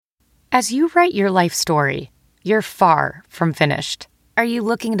As you write your life story, you're far from finished. Are you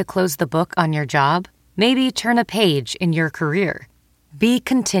looking to close the book on your job? Maybe turn a page in your career? Be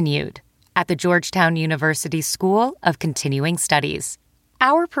continued at the Georgetown University School of Continuing Studies.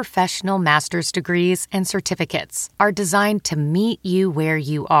 Our professional master's degrees and certificates are designed to meet you where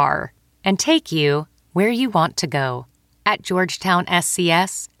you are and take you where you want to go. At Georgetown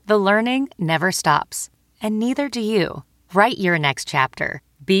SCS, the learning never stops, and neither do you. Write your next chapter.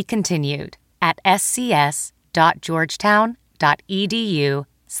 Be continued at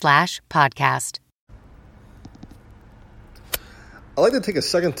scs.georgetown.edu/podcast. I'd like to take a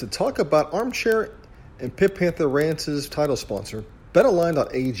second to talk about Armchair and Pit Panther Rants' title sponsor,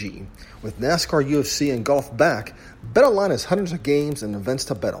 BetOnline.ag. With NASCAR, UFC, and golf back, BetOnline has hundreds of games and events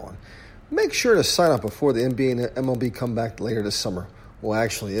to bet on. Make sure to sign up before the NBA and MLB come back later this summer. Well,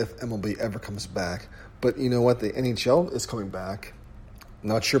 actually, if MLB ever comes back. But you know what? The NHL is coming back.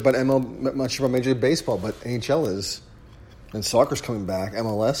 Not sure about Major League Baseball, but NHL is. And soccer's coming back,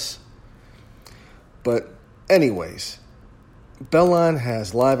 MLS. But anyways, BetOnline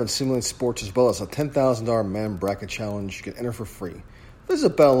has live and simulated sports as well as a $10,000 man bracket challenge you can enter for free.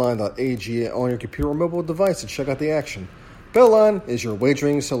 Visit BetOnline.ag on your computer or mobile device to check out the action. BetOnline is your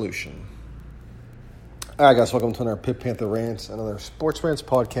wagering solution. All right, guys, welcome to another Pit Panther Rants, another Sports Rants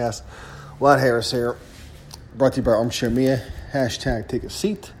podcast. Vlad Harris here, brought to you by Armchair Mia. Hashtag take a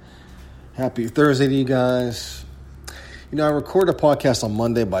seat. Happy Thursday to you guys. You know, I recorded a podcast on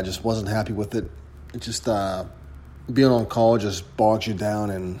Monday, but I just wasn't happy with it. It just, being on call just bogs you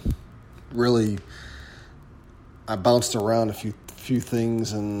down, and really, I bounced around a few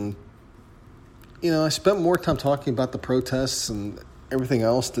things, and, you know, I spent more time talking about the protests and everything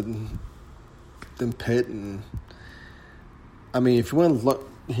else than Pitt. And I mean, if you want to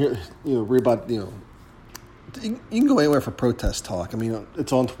hear, read about, you can go anywhere for protest talk. I mean,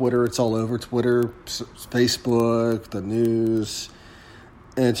 it's on Twitter, it's all over Twitter, Facebook, the news,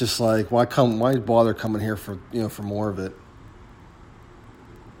 and it's just like, why bother coming here for more of it?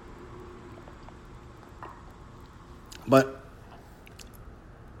 But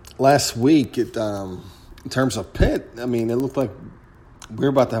last week, in terms of Pitt, I mean, it looked like we were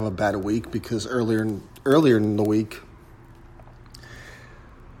about to have a bad week because earlier in the week,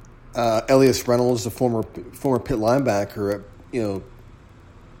 Elias Reynolds, the former Pitt linebacker,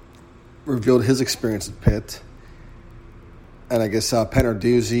 revealed his experience at Pitt. And I guess Pat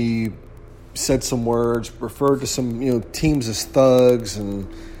Narduzzi said some words, referred to some teams as thugs,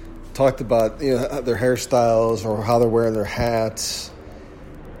 and talked about their hairstyles or how they're wearing their hats.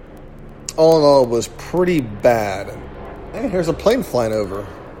 All in all, it was pretty bad. Hey, here's a plane flying over.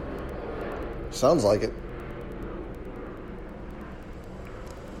 Sounds like it.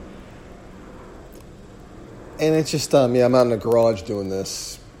 And it's just, I'm out in the garage doing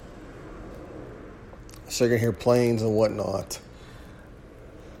this. So you're going to hear planes and whatnot.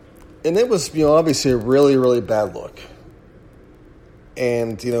 And it was, obviously a really, really bad look.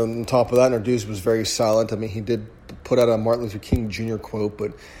 And, on top of that, Narduzzi was very silent. I mean, he did put out a Martin Luther King Jr. quote,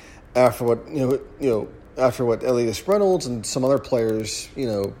 but after what Elias Reynolds and some other players,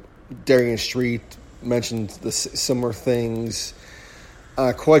 Darian Street mentioned the similar things.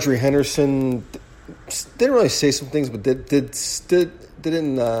 Quadri Henderson didn't really say some things, but did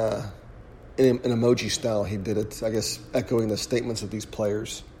in an emoji style. He did it, I guess, echoing the statements of these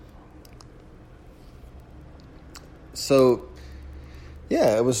players. So,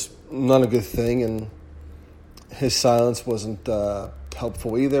 yeah, it was not a good thing, and his silence wasn't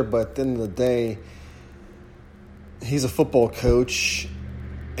helpful either. But at the end of the day, he's a football coach,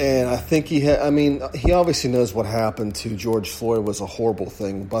 and I think he obviously knows what happened to George Floyd was a horrible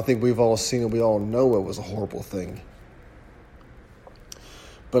thing. But I think we've all seen it. We all know it was a horrible thing.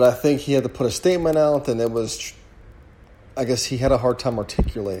 But I think he had to put a statement out, and I guess he had a hard time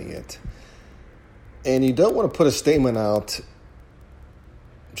articulating it. And you don't want to put a statement out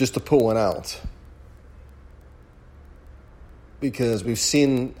just to put one out. Because we've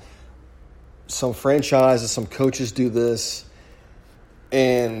seen some franchises, some coaches do this,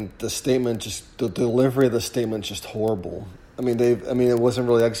 and the delivery of the statement just horrible. I mean, it wasn't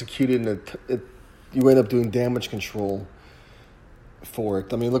really executed, and you end up doing damage control for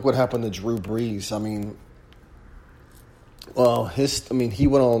it. I mean, look what happened to Drew Brees. I mean, well, he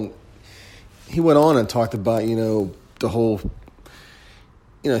went on and talked about, the whole,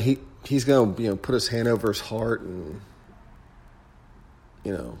 he's going to, put his hand over his heart and,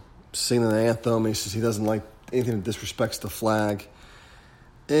 sing the anthem. He says he doesn't like anything that disrespects the flag.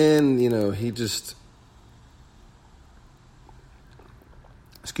 And, he just,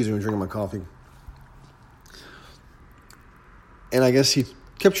 excuse me, I'm drinking my coffee. And I guess he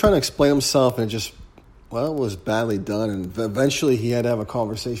kept trying to explain himself, and it was badly done. And eventually he had to have a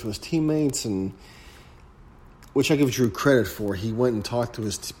conversation with his teammates, and which I give Drew credit for. He went and talked to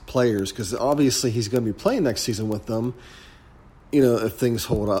his players because obviously he's going to be playing next season with them, if things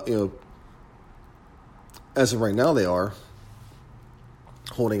hold up, as of right now they are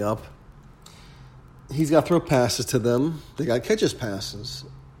holding up. He's got to throw passes to them. They got to catch his passes.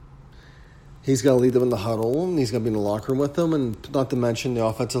 He's got to lead them in the huddle, and he's going to be in the locker room with them, and not to mention the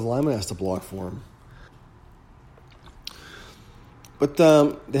offensive lineman has to block for him. But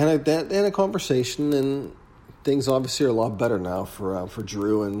they had a conversation, and things obviously are a lot better now for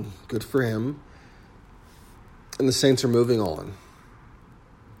Drew, and good for him. And the Saints are moving on.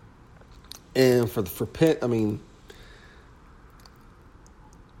 And for Pitt,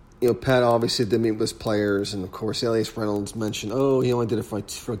 Pat obviously did meet with his players, and of course, Elias Reynolds mentioned, he only did it for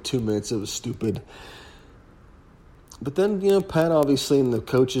 2 minutes. It was stupid. But then, Pat obviously and the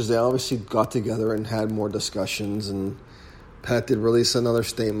coaches, they obviously got together and had more discussions, and Pat did release another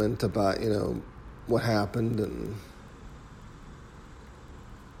statement about, what happened. And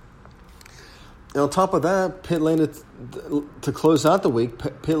on top of that, Pitt landed, to close out the week,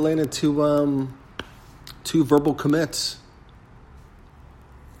 Pitt landed two verbal commits.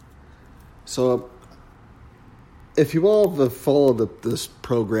 So, if you all have followed this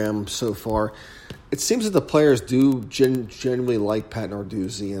program so far, it seems that the players do genuinely like Pat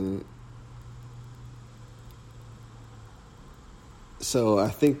Narduzzi, and so I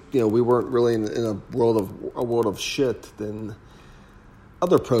think we weren't really in a world of shit than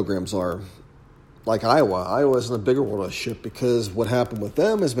other programs are, like Iowa. Iowa's in a bigger world of shit because what happened with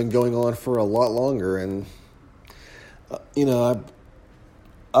them has been going on for a lot longer, and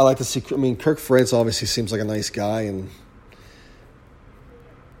I like to see. Kirk Ferentz obviously seems like a nice guy, and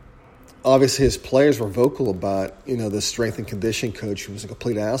obviously his players were vocal about the strength and conditioning coach who was a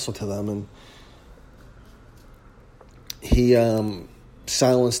complete asshole to them, and he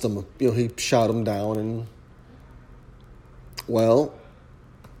silenced them. He shot them down, and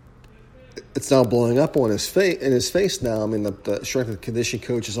it's now blowing up in his face now. The strength and conditioning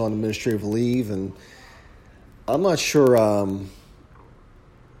coach is on administrative leave, and I'm not sure.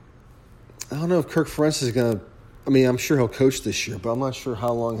 I don't know if Kirk Ferentz is going to. I'm sure he'll coach this year, but I'm not sure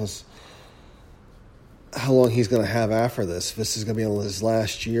how long he's going to have after this. If this is going to be his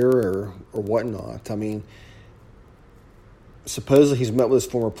last year or whatnot. Supposedly he's met with his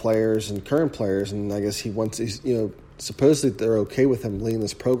former players and current players, and I guess he wants. Supposedly they're okay with him leading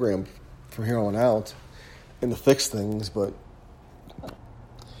this program from here on out, and to fix things, but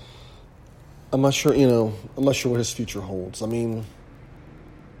I'm not sure. I'm not sure what his future holds.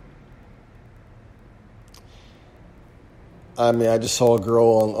 I just saw a girl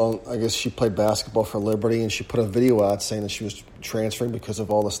on I guess she played basketball for Liberty, and she put a video out saying that she was transferring because of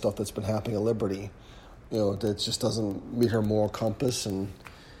all the stuff that's been happening at Liberty. That just doesn't meet her moral compass, and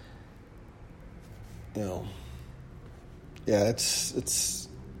it's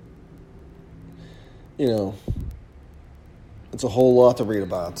a whole lot to read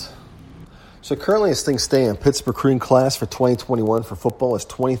about. So currently, as things stand, Pitt's recruiting class for 2021 for football is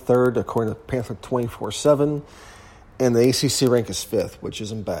 23rd, according to Panther 24/7. And the ACC rank is 5th, which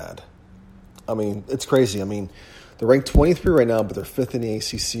isn't bad. It's crazy. They're ranked 23 right now, but they're 5th in the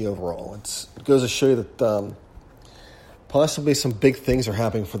ACC overall. It goes to show you that possibly some big things are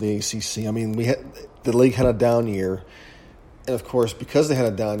happening for the ACC. The league had a down year, and of course, because they had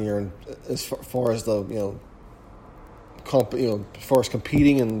a down year, and as far as the as far as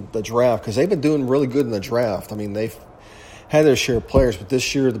competing in the draft, because they've been doing really good in the draft. They've had their share of players, but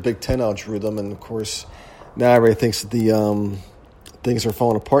this year the Big Ten outdrew them, and of course. Now everybody thinks that the things are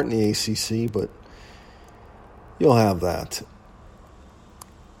falling apart in the ACC, but you'll have that.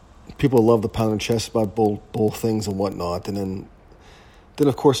 People love the pound and chest about bowl things and whatnot, and then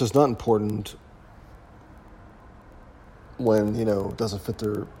of course it's not important when it doesn't fit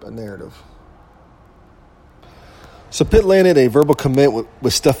their narrative. So Pitt landed a verbal commit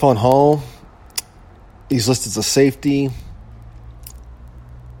with Stephon Hall. He's listed as a safety.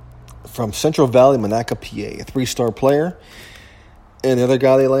 From Central Valley, Monaca, PA, a 3-star player. And the other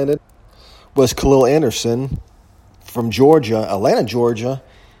guy they landed was Khalil Anderson from Georgia, Atlanta, Georgia.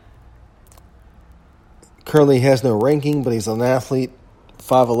 Currently has no ranking, but he's an athlete,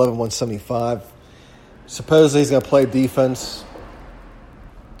 5'11", 175. Supposedly he's going to play defense.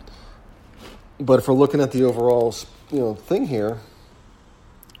 But if we're looking at the overall thing here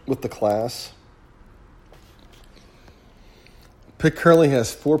with the class, Pitt currently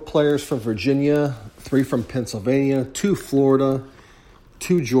has 4 players from Virginia, 3 from Pennsylvania, 2 Florida,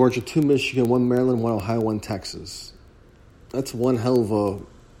 2 Georgia, 2 Michigan, 1 Maryland, 1 Ohio, 1 Texas. That's one hell of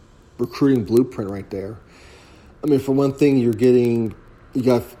recruiting blueprint right there. I mean, for one thing, you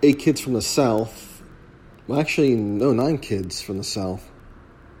got 8 kids from the South. Well, actually, no, 9 kids from the South.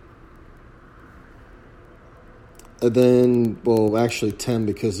 And then, well, actually 10,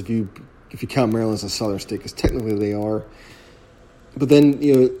 because if you count Maryland as a southern state, because technically they are. But then,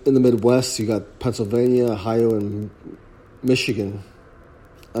 in the Midwest, you got Pennsylvania, Ohio, and Michigan.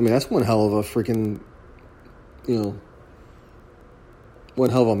 I mean, that's one hell of a freaking, one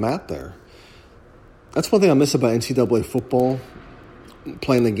hell of a map there. That's one thing I miss about NCAA football,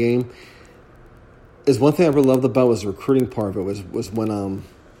 playing the game. Is one thing I really loved about was the recruiting part of it was when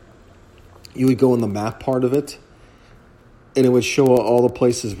you would go in the map part of it, and it would show all the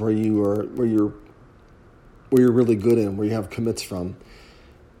places where you're really good in, where you have commits from.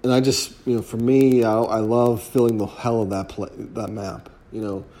 And I just, for me, I love filling the hell of that map.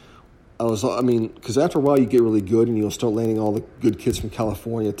 Because after a while you get really good and you'll start landing all the good kids from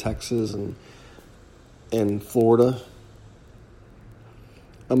California, Texas, and Florida.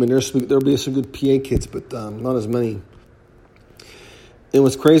 I mean, there'll be some good PA kids, but not as many. And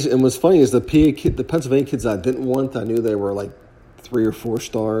what's crazy and what's funny is the Pennsylvania kids I didn't want, I knew they were like 3 or 4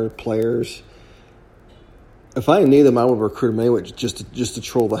 star players. If I didn't need them, I would recruit them anyway, just to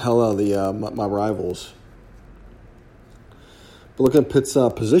troll the hell out of the my rivals. But looking at Pitt's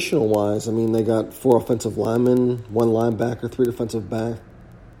positional wise, I mean, they got 4 offensive linemen, 1 linebacker, 3 defensive back,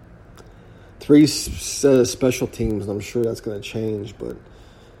 3 set of special teams. And I'm sure that's going to change, but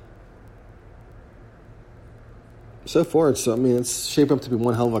so far it's shaped up to be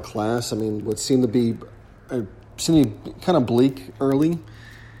one hell of a class. I mean, what seemed to be kind of bleak early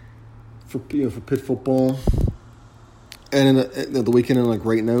for Pitt football, and the weekend on a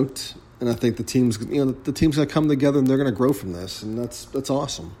great note. And I think the team's going to come together and they're going to grow from this, and that's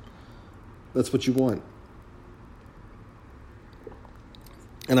awesome. That's what you want.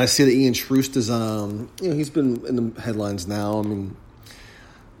 And I see that Ian Troost is he's been in the headlines now. I mean,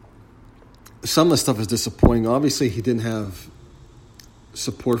 some of the stuff is disappointing. Obviously, he didn't have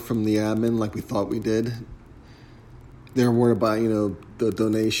support from the admin like we thought we did. They were worried about, the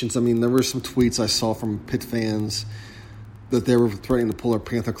donations. I mean, there were some tweets I saw from Pitt fans that they were threatening to pull our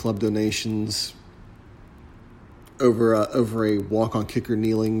Panther Club donations over a walk-on kicker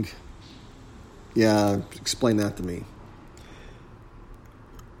kneeling. Yeah, explain that to me.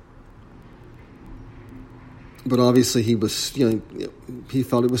 But obviously he was, he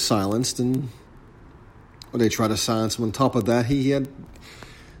felt he was silenced, and when they tried to silence him, on top of that, he had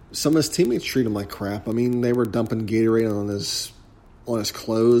some of his teammates treat him like crap. I mean, they were dumping Gatorade on his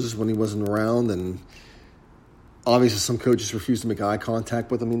clothes when he wasn't around, and obviously some coaches refused to make eye contact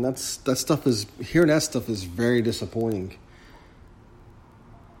with him. I mean, hearing that stuff is very disappointing.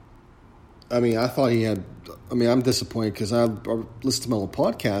 I mean, I'm disappointed because I listened to my old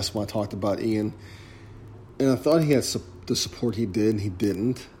podcast when I talked about Ian, and I thought he had the support he did, and he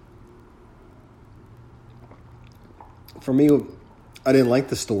didn't. For me, I didn't like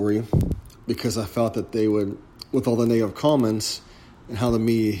the story because I felt that they would, with all the negative comments and how the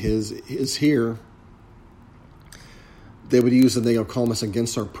media is here, they would use the negative comments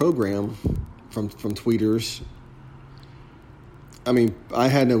against our program from tweeters. I mean, I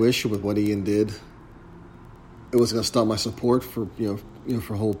had no issue with what Ian did. It wasn't going to stop my support for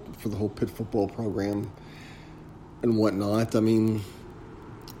for the whole Pitt football program and whatnot. I mean,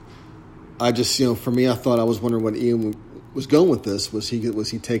 I just for me, I thought I was wondering what Ian was going with this. Was he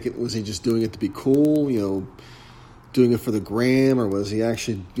just doing it to be cool? Doing it for the gram, or was he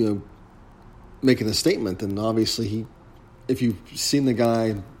actually making a statement? And obviously if you've seen the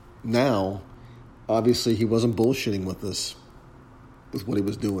guy now, obviously he wasn't bullshitting with this, with what he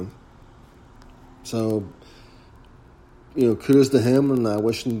was doing. So, kudos to him, and I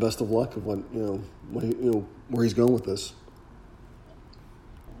wish him best of luck of where he's going with this.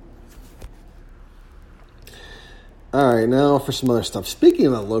 All right, now for some other stuff. Speaking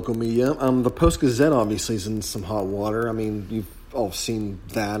about local media, the Post-Gazette obviously is in some hot water. I mean, you've all seen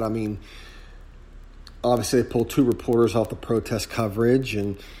that. I mean, obviously they pulled 2 reporters off the protest coverage,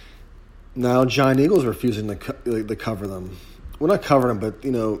 and now Giant Eagle's refusing to cover them. Well, not cover them, but,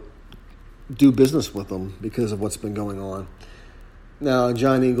 do business with them because of what's been going on. Now,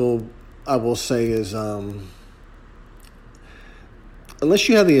 Giant Eagle, I will say, is unless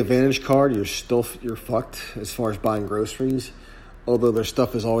you have the Advantage card, you're fucked as far as buying groceries. Although their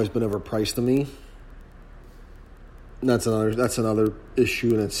stuff has always been overpriced to me. And that's another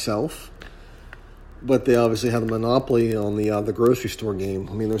issue in itself. But they obviously have a monopoly on the grocery store game.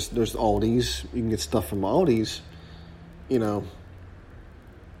 I mean, there's Aldi's. You can get stuff from Aldi's.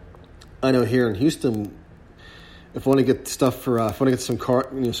 I know here in Houston, If I want to get stuff for, if I want to get some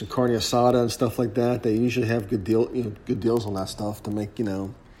some carne asada and stuff like that, they usually have good deals on that stuff to make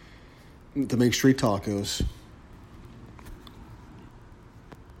street tacos.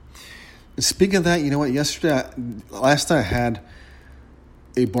 And speaking of that, you know what? Last night I had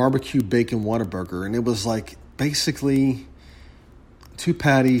a barbecue bacon Whataburger, and it was like basically 2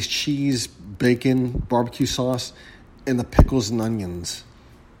 patties, cheese, bacon, barbecue sauce, and the pickles and onions.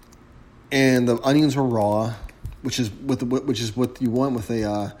 And the onions were raw, which is what you want with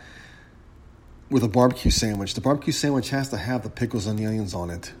a barbecue sandwich. The barbecue sandwich has to have the pickles and the onions on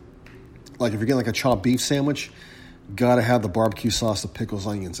it. Like if you're getting like a chopped beef sandwich, gotta have the barbecue sauce, the pickles,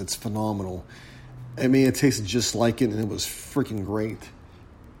 onions. It's phenomenal. I mean, it tasted just like it, and it was freaking great.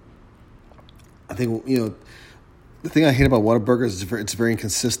 I think, the thing I hate about Whataburger is it's very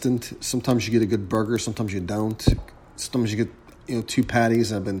inconsistent. Sometimes you get a good burger, sometimes you don't. Sometimes you get 2 patties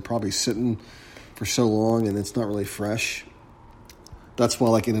that have been probably sitting for so long, and it's not really fresh. That's why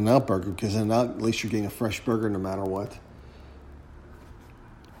I like In-N-Out Burger, because In-N-Out, at least you're getting a fresh burger no matter what.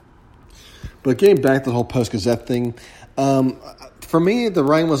 But getting back to the whole Post-Gazette thing, for me, the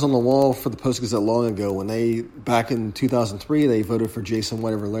writing was on the wall for the Post-Gazette long ago when back in 2003, they voted for Jason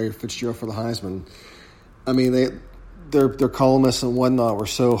White over Larry Fitzgerald for the Heisman. I mean, their columnists and whatnot were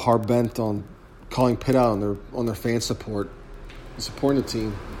so hard-bent on calling Pitt out on their fan support, supporting the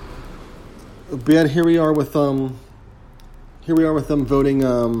team. But here we are with them voting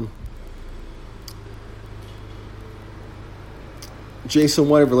Jason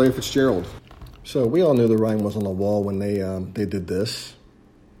White over Larry Fitzgerald. So we all knew the writing was on the wall when they did this.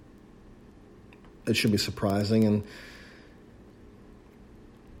 It should be surprising, and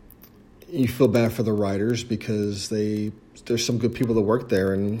you feel bad for the writers because there's some good people that work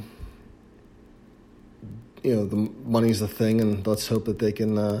there, and the money's the thing, and let's hope that they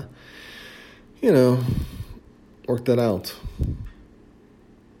can work that out.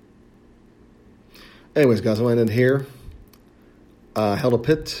 Anyways, guys, I'm going to end here. Held a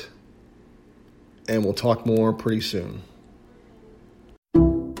Pitt, and we'll talk more pretty soon.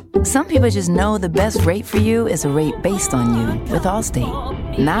 Some people just know the best rate for you is a rate based on you with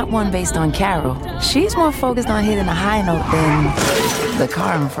Allstate, not one based on Carol. She's more focused on hitting a high note than the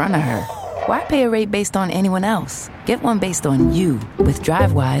car in front of her. Why pay a rate based on anyone else? Get one based on you with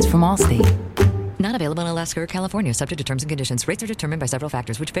DriveWise from Allstate. Not available in Alaska or California, subject to terms and conditions. Rates are determined by several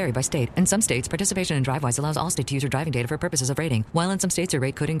factors, which vary by state. In some states, participation in DriveWise allows Allstate to use your driving data for purposes of rating. While in some states, your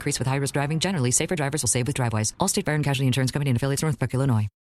rate could increase with high-risk driving. Generally, safer drivers will save with DriveWise. Allstate Fire and Casualty Insurance Company and affiliates, Northbrook, Illinois.